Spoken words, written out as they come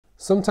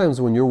Sometimes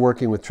when you're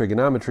working with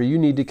trigonometry, you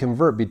need to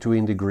convert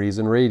between degrees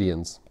and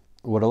radians.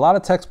 What a lot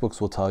of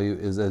textbooks will tell you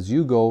is as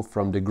you go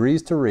from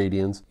degrees to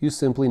radians, you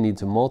simply need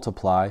to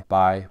multiply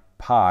by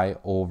pi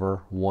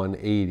over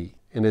 180.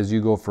 And as you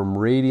go from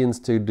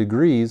radians to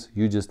degrees,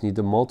 you just need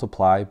to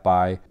multiply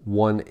by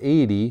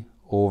 180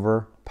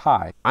 over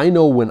pi. I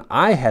know when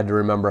I had to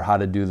remember how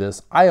to do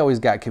this, I always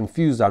got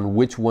confused on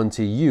which one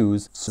to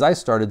use, so I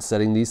started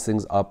setting these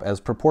things up as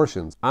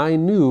proportions. I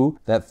knew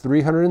that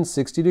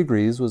 360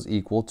 degrees was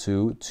equal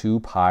to 2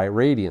 pi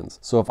radians.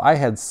 So if I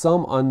had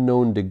some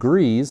unknown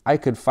degrees, I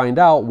could find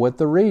out what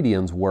the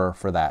radians were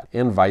for that,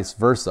 and vice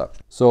versa.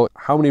 So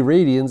how many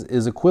radians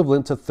is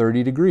equivalent to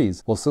 30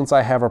 degrees? Well, since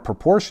I have a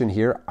proportion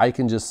here, I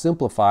can just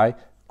simplify,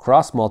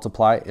 cross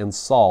multiply, and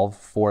solve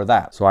for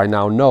that. So I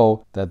now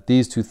know that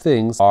these two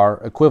things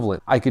are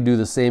equivalent. I could do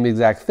the same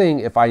exact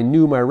thing if I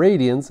knew my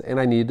radians and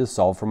I needed to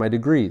solve for my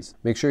degrees.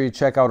 Make sure you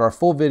check out our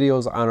full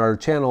videos on our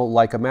channel,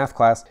 Like a Math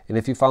Class, and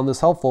if you found this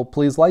helpful,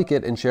 please like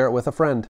it and share it with a friend.